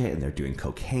boring shit and they're doing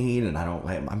cocaine, and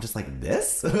I'm just like,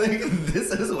 this like,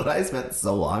 this is what I spent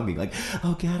so long being like,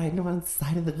 oh god, I know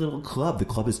inside of the little club, the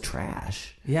club is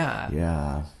trash.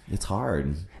 Yeah, it's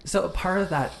hard. So part of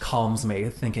that calms me,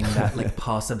 thinking that like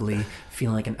possibly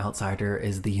feeling like an outsider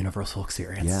is the universal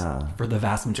experience for the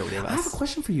vast majority of us. I have a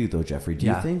question for you though, Jeffrey. Do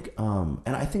you think, and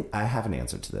I think I have an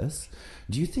answer to this,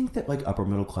 do you think that like upper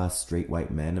middle class straight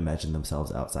white men imagine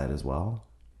themselves outside as well?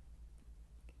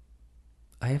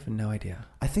 I have no idea.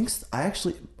 I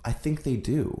think they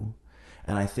do.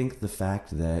 And I think the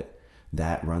fact that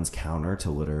runs counter to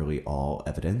literally all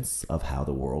evidence of how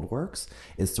the world works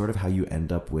is sort of how you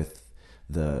end up with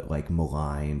the like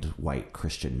maligned white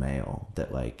Christian male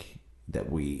that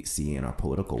we see in our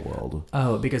political world.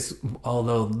 Oh, because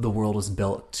although the world was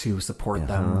built to support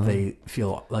them, they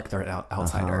feel like they're an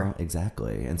outsider.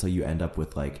 Exactly. And so you end up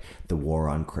with like the war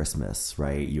on Christmas,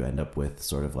 right? You end up with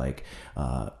sort of like,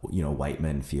 white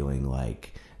men feeling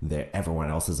like everyone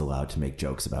else is allowed to make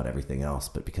jokes about everything else,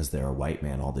 but because they're a white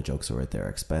man, all the jokes are at their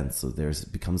expense. So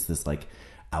becomes this like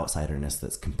outsiderness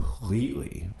that's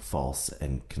completely false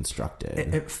and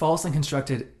constructed. It false and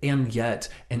constructed, and yet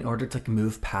in order to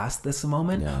move past this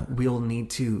moment, we'll need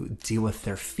to deal with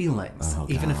their feelings,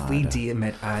 even if we deem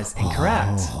it as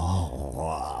incorrect.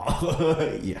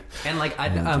 Yeah. And like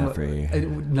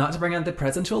not to bring up the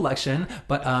presidential election,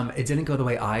 but it didn't go the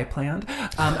way I planned.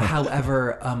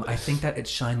 However, I think that it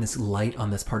shined this light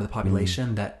on this part of the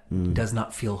population that does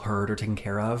not feel heard or taken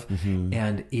care of.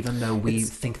 And even though we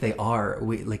think they are,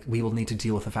 we will need to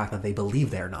deal with the fact that they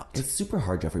believe they're not. It's super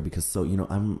hard, Jeffrey, because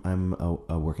I'm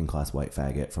a working class white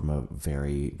faggot from a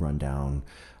very rundown,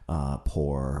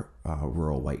 poor,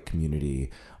 rural white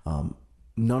community.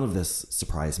 None of this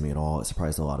surprised me at all. It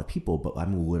surprised a lot of people, but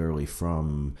I'm literally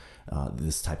from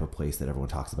this type of place that everyone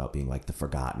talks about being like the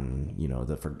forgotten,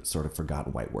 sort of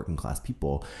forgotten white working class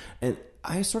people. And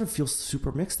I sort of feel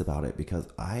super mixed about it because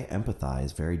I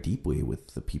empathize very deeply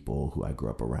with the people who I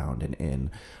grew up around and in.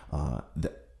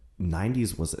 The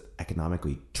 90s was an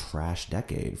economically trash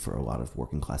decade for a lot of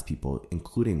working class people,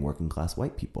 including working class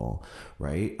white people,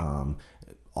 right?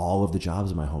 All of the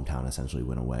jobs in my hometown essentially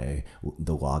went away.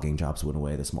 The logging jobs went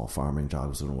away. The small farming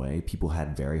jobs went away. People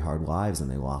had very hard lives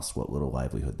and they lost what little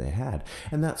livelihood they had.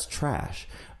 And that's trash.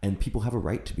 And people have a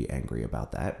right to be angry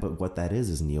about that. But what that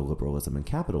is neoliberalism and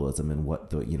capitalism, and what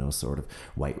the, sort of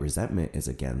white resentment is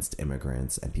against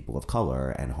immigrants and people of color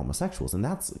and homosexuals. And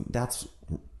that's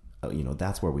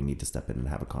where we need to step in and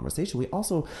have a conversation. We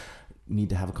also need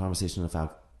to have a conversation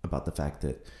about the fact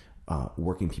that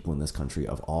working people in this country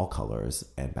of all colors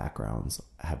and backgrounds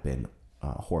have been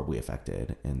horribly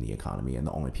affected in the economy. And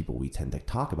the only people we tend to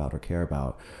talk about or care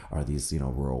about are these,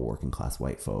 rural working class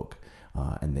white folk.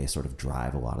 And they sort of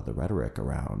drive a lot of the rhetoric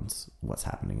around what's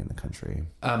happening in the country.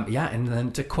 And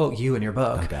then to quote you in your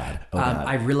book, Oh God.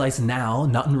 I realize now,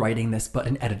 not in writing this, but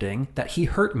in editing, that he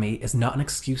hurt me is not an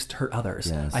excuse to hurt others.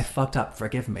 Yes. I fucked up,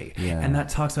 forgive me. Yeah. And that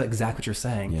talks about exactly what you're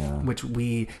saying, which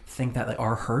we think that like,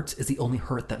 our hurt is the only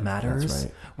hurt that matters, That's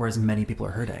right. whereas many people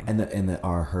are hurting. And that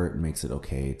our hurt makes it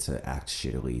okay to act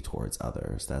shittily towards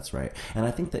others. That's right. And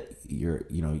I think that you're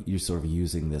sort of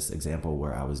using this example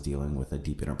where I was dealing with a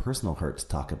deep interpersonal hurt to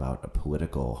talk about a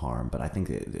political harm, but I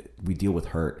think we deal with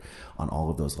hurt on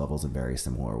all of those levels in very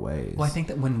similar ways. Well, I think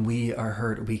that when we are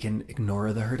hurt, we can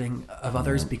ignore the hurting of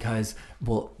others because,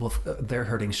 well, they're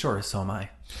hurting, sure, so am I.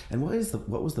 And what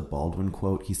was the Baldwin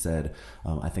quote? He said,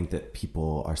 I think that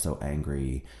people are so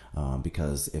angry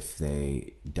because if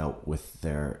they dealt with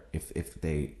if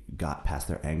they got past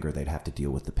their anger, they'd have to deal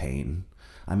with the pain.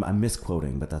 I'm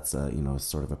misquoting, but that's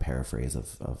sort of a paraphrase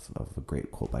of a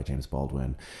great quote by James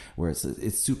Baldwin, where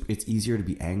it's easier to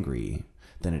be angry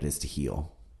than it is to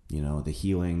heal. The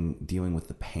healing, dealing with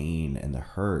the pain and the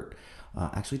hurt,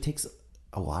 actually takes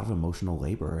a lot of emotional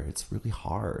labor. It's really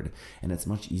hard, and it's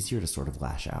much easier to sort of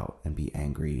lash out and be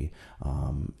angry,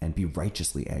 and be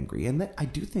righteously angry. And I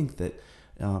do think that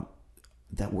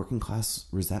that working class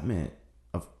resentment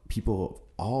of people of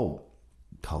all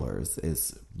colors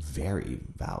is very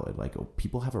valid. Like,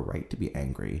 people have a right to be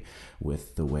angry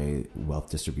with the way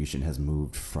wealth distribution has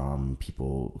moved from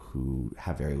people who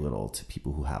have very little to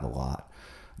people who have a lot.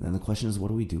 then the question is, what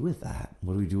do we do with that?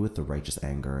 What do we do with the righteous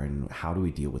anger, and how do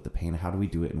we deal with the pain? How do we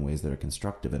do it in ways that are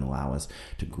constructive and allow us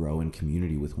to grow in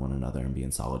community with one another and be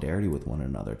in solidarity with one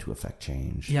another to affect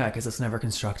change? Yeah, because it's never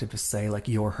constructive to say like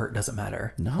your hurt doesn't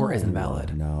matter No, or isn't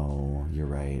valid. No, you're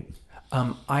right.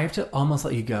 I have to almost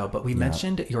let you go, but we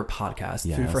mentioned your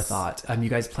podcast, Food for Yes. Thought. You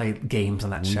guys play games on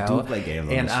that show. do play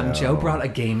games on the show. Joe brought a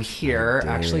game here.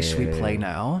 Actually, should we play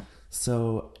now?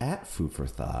 So at Food for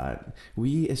Thought,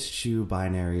 we eschew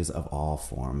binaries of all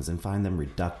forms and find them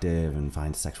reductive and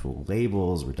find sexual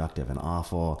labels reductive and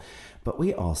awful. But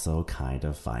we also kind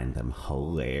of find them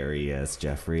hilarious,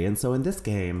 Jeffrey. And so in this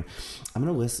game, I'm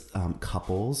going to list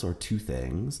couples or two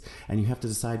things, and you have to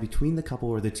decide between the couple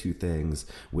or the two things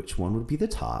which one would be the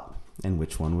top and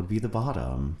which one would be the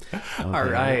bottom. Okay, All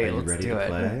right, are you let's ready do to it.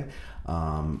 play?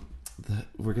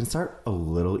 We're going to start a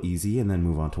little easy and then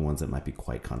move on to ones that might be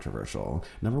quite controversial.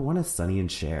 Number one is Sonny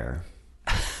and Cher.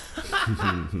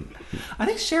 I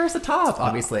think Cher's the top,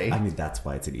 obviously. I mean, that's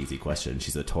why it's an easy question.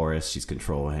 She's a Taurus. She's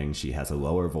controlling. She has a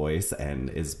lower voice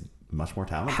and is much more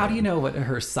talented. How do you know what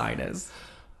her sign is?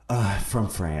 From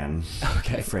Fran.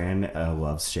 Okay. Fran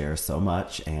loves Cher so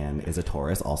much and is a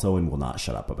Taurus also and will not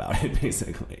shut up about it,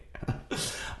 basically.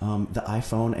 The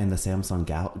iPhone and the Samsung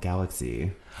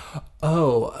Galaxy.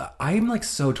 Oh, I'm like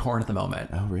so torn at the moment.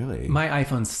 Oh, really? My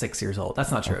iPhone's 6 years old.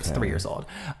 That's not true. It's 3 years old.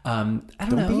 I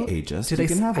don't know. Don't be ageist. Do You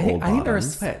can have old I think they're a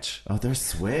bottoms. Switch. Oh, they're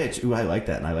Switch. Ooh, I like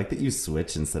that. And I like that you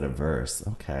switch instead of verse.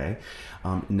 Okay.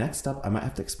 Next up, I might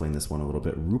have to explain this one a little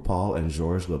bit. RuPaul and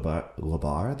Georges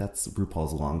Labar. That's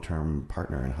RuPaul's long-term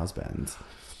partner and husband.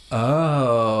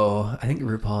 Oh, I think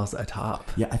RuPaul's a top.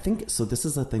 Yeah, I think so. This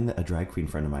is a thing that a drag queen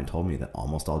friend of mine told me, that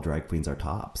almost all drag queens are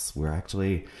tops. We're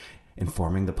actually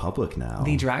informing the public now.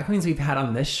 The drag queens we've had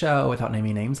on this show, without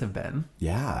naming names, have been.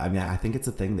 Yeah, I mean, I think it's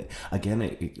a thing that, again,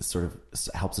 it sort of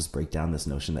helps us break down this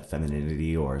notion that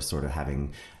femininity or sort of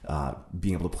having,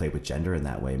 being able to play with gender in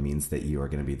that way means that you are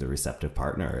going to be the receptive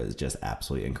partner is just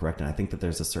absolutely incorrect. And I think that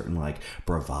there's a certain like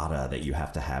bravada that you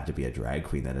have to be a drag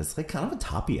queen that is like kind of a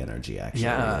toppy energy, actually.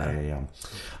 Yeah.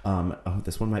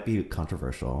 This one might be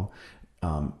controversial.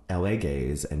 LA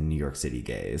gays and New York City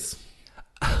gays.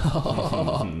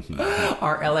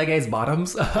 Are LA gays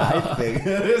bottoms? I think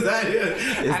is that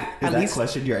At that least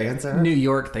question your answer? New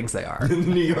York thinks they are.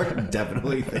 New York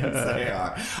definitely thinks they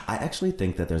are. I actually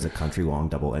think that there's a country-long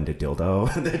double-ended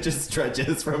dildo that just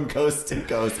stretches from coast to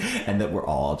coast, and that we're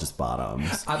all just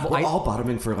bottoms. We're all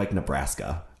bottoming for like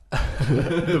Nebraska.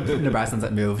 The Nebraskans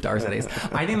that moved to our cities.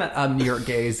 I think that New York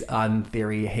gays, on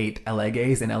theory, hate LA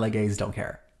gays, and LA gays don't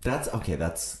care. That's okay.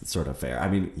 That's sort of fair. I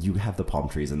mean, you have the palm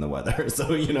trees and the weather,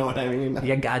 so you know what I mean?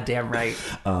 Yeah, goddamn right.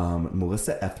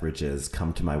 Melissa Etheridge's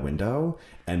Come to My Window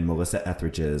and Melissa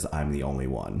Etheridge's I'm the Only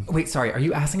One. Wait, sorry. Are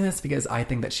you asking this because I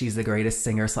think that she's the greatest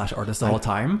singer / artist of all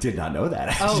time? Did not know that,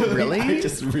 actually. Oh, really? I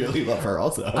just really love her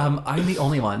also. I'm the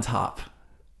only one top.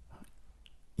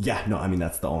 Yeah, no, I mean,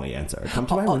 that's the only answer. Come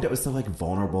to My Window is so like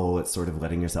vulnerable. It's sort of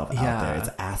letting yourself out there. It's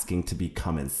asking to be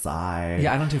come inside.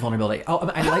 Yeah, I don't do vulnerability. Oh,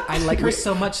 I like her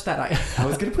so much that I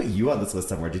was going to put you on this list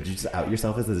somewhere. Did you just out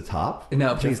yourself as a top?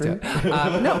 No, please Jeffrey? do.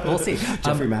 No, we'll see.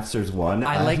 Jeffrey Masters 1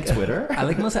 I on like Twitter. I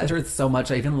like Melissa Etheridge so much.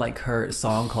 I even like her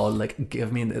song called like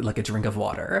 "Give Me like a Drink of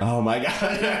Water." Oh my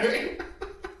god!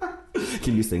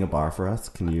 Can you sing a bar for us?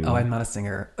 Can you? Oh, I'm not a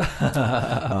singer.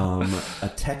 A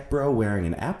tech bro wearing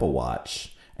an Apple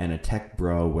Watch and a tech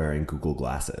bro wearing Google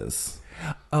glasses.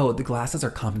 Oh, the glasses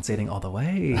are compensating all the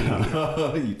way.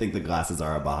 You think the glasses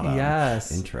are a bottom?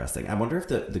 Yes. Interesting. I wonder if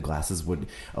the glasses would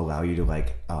allow you to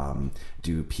like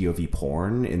do POV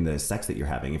porn in the sex that you're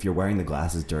having. If you're wearing the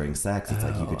glasses during sex, it's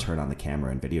like you could turn on the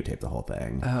camera and videotape the whole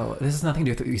thing. Oh, this has nothing to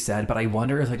do with what you said, but I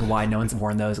wonder like why no one's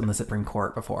worn those in the Supreme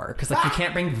Court before. Because like you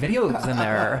can't bring videos in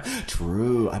there.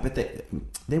 True. I bet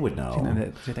they would know.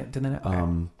 Didn't they know?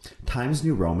 Okay. Times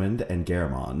New Roman and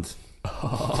Garamond.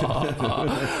 I'll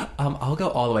go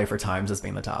all the way for Times as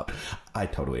being the top. I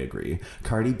totally agree.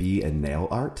 Cardi B and nail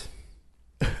art.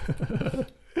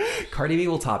 Cardi B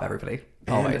will top everybody.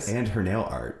 Always. And her nail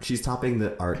art. She's topping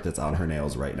the art that's on her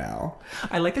nails right now.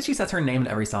 I like that she sets her name in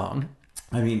every song.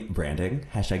 I mean, branding.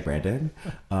 Hashtag branding.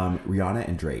 Rihanna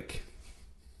and Drake.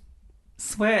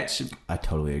 Switch. I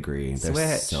totally agree. They're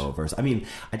Switch. so versatile. I mean,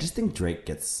 I just think Drake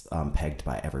gets pegged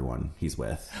by everyone he's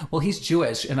with. Well, he's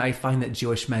Jewish, and I find that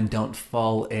Jewish men don't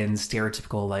fall in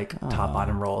stereotypical like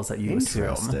top-bottom roles that you assume.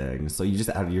 Interesting. So you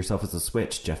just outed yourself as a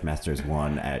switch. Jeff Masters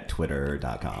 1 at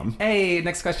twitter.com. Hey,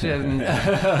 next question.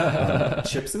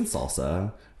 Chips and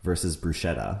salsa versus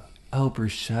bruschetta Oh,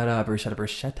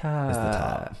 bruschetta. is the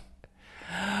top.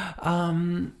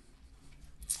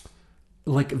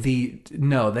 Like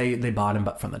they bottom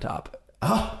but from the top.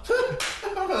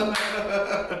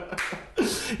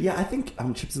 Yeah, I think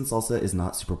chips and salsa is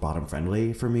not super bottom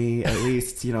friendly for me, at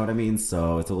least. You know what I mean?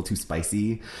 So it's a little too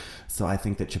spicy. So I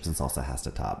think that chips and salsa has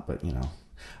to top. But, you know,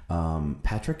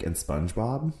 Patrick and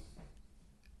SpongeBob.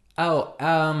 Oh,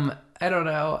 I don't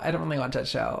know. I don't really watch that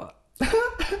show.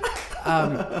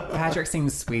 Patrick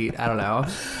seems sweet. I don't know.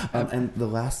 And the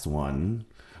last one,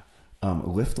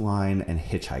 Lift Line and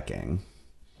Hitchhiking.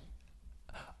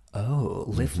 Oh,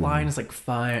 Lift Line is like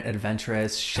fun,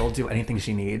 adventurous. She'll do anything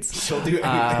she needs. She'll do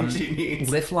anything she needs.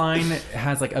 Lift Line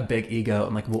has like a big ego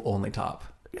and like will only top.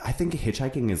 I think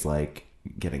hitchhiking is like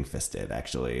getting fisted,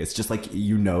 actually. It's just like,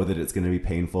 you know that it's going to be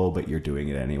painful, but you're doing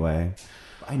it anyway.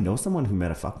 I know someone who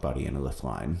met a fuck buddy in a Lift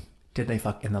Line. Did they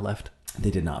fuck in the lift?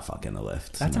 They did not fuck in the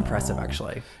lift. That's impressive,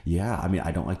 actually. Yeah, I mean,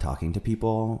 I don't like talking to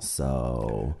people,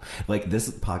 so like this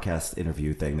podcast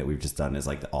interview thing that we've just done is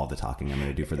like all the talking I'm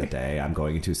going to do for the day. I'm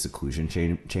going into a seclusion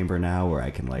chamber now where I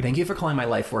can like... Thank you for calling my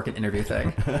life work an interview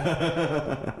thing.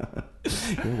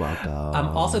 You're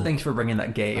welcome. Also, thank you for bringing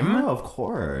that game. Oh, of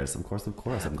course. I'm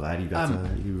glad you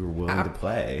were willing to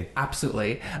play.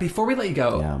 Absolutely. Before we let you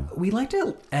go, we like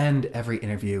to end every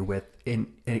interview with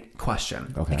a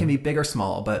question. Okay. It can be big or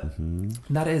small, but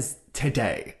that is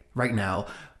today, right now.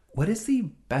 What is the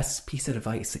best piece of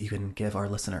advice that you can give our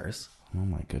listeners? Oh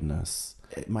my goodness.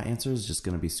 My answer is just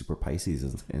going to be super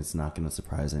Pisces. It's not going to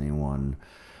surprise anyone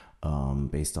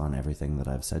based on everything that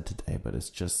I've said today, but it's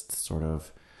just sort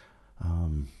of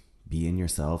be in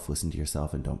yourself, listen to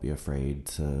yourself, and don't be afraid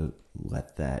to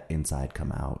let that inside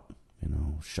come out. You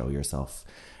know, show yourself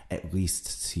at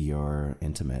least to your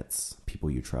intimates,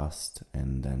 people you trust,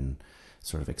 and then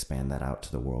sort of expand that out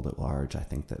to the world at large. I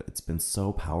think that it's been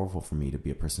so powerful for me to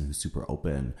be a person who's super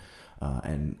open.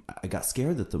 And I got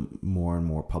scared that the more and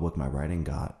more public my writing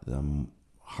got, the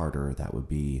harder that would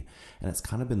be. And it's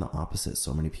kind of been the opposite.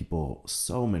 So many people,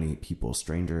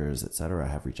 strangers, etc.,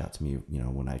 have reached out to me, you know,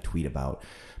 when I tweet about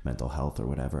mental health or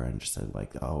whatever, and just said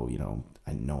like, oh, you know,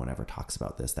 no one ever talks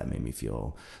about this. That made me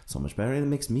feel so much better. And it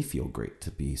makes me feel great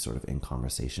to be sort of in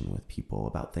conversation with people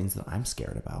about things that I'm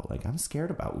scared about. Like, I'm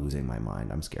scared about losing my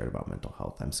mind. I'm scared about mental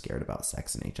health. I'm scared about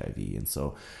sex and HIV. And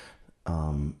so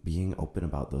being open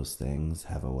about those things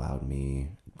have allowed me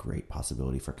great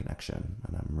possibility for connection.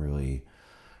 And I'm really,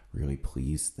 really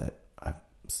pleased that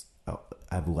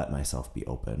I've let myself be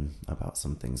open about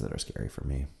some things that are scary for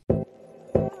me.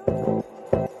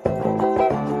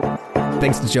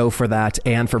 Thanks to Joe for that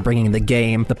and for bringing the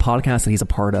game. The podcast that he's a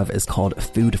part of is called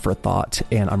Food for Thought,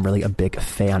 and I'm really a big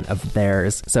fan of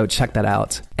theirs. So check that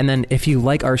out. And then if you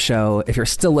like our show, if you're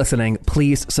still listening,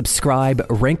 please subscribe,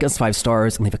 rank us 5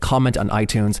 stars, and leave a comment on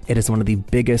iTunes. It is one of the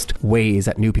biggest ways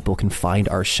that new people can find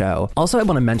our show. Also, I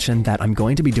want to mention that I'm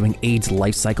going to be doing AIDS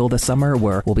Life Cycle this summer,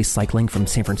 where we'll be cycling from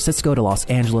San Francisco to Los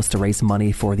Angeles to raise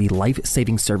money for the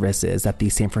life-saving services that the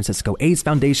San Francisco AIDS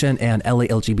Foundation and LA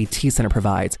LGBT Center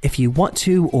provides. If you want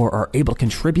to or are able to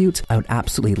contribute, I would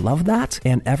absolutely love that,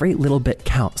 and every little bit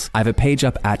counts. I have a page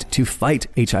up at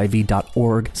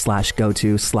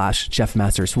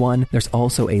tofighthehiv.org/go-to/JeffMasters1. There's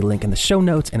also a link in the show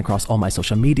notes and across all my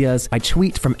social medias. I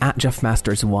tweet from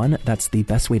 @JeffMasters1. That's the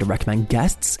best way to recommend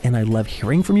guests, and I love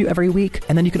hearing from you every week.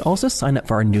 And then you can also sign up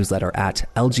for our newsletter at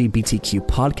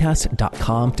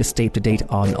lgbtqpodcast.com to stay up to date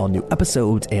on all new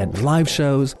episodes and live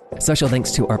shows. Special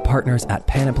thanks to our partners at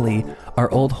Panoply, our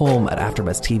old home at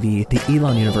AfterBuzz TV, the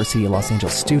Elon University Los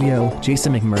Angeles studio,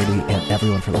 Jason McMurdy, and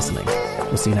everyone for listening.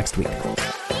 We'll see you next week.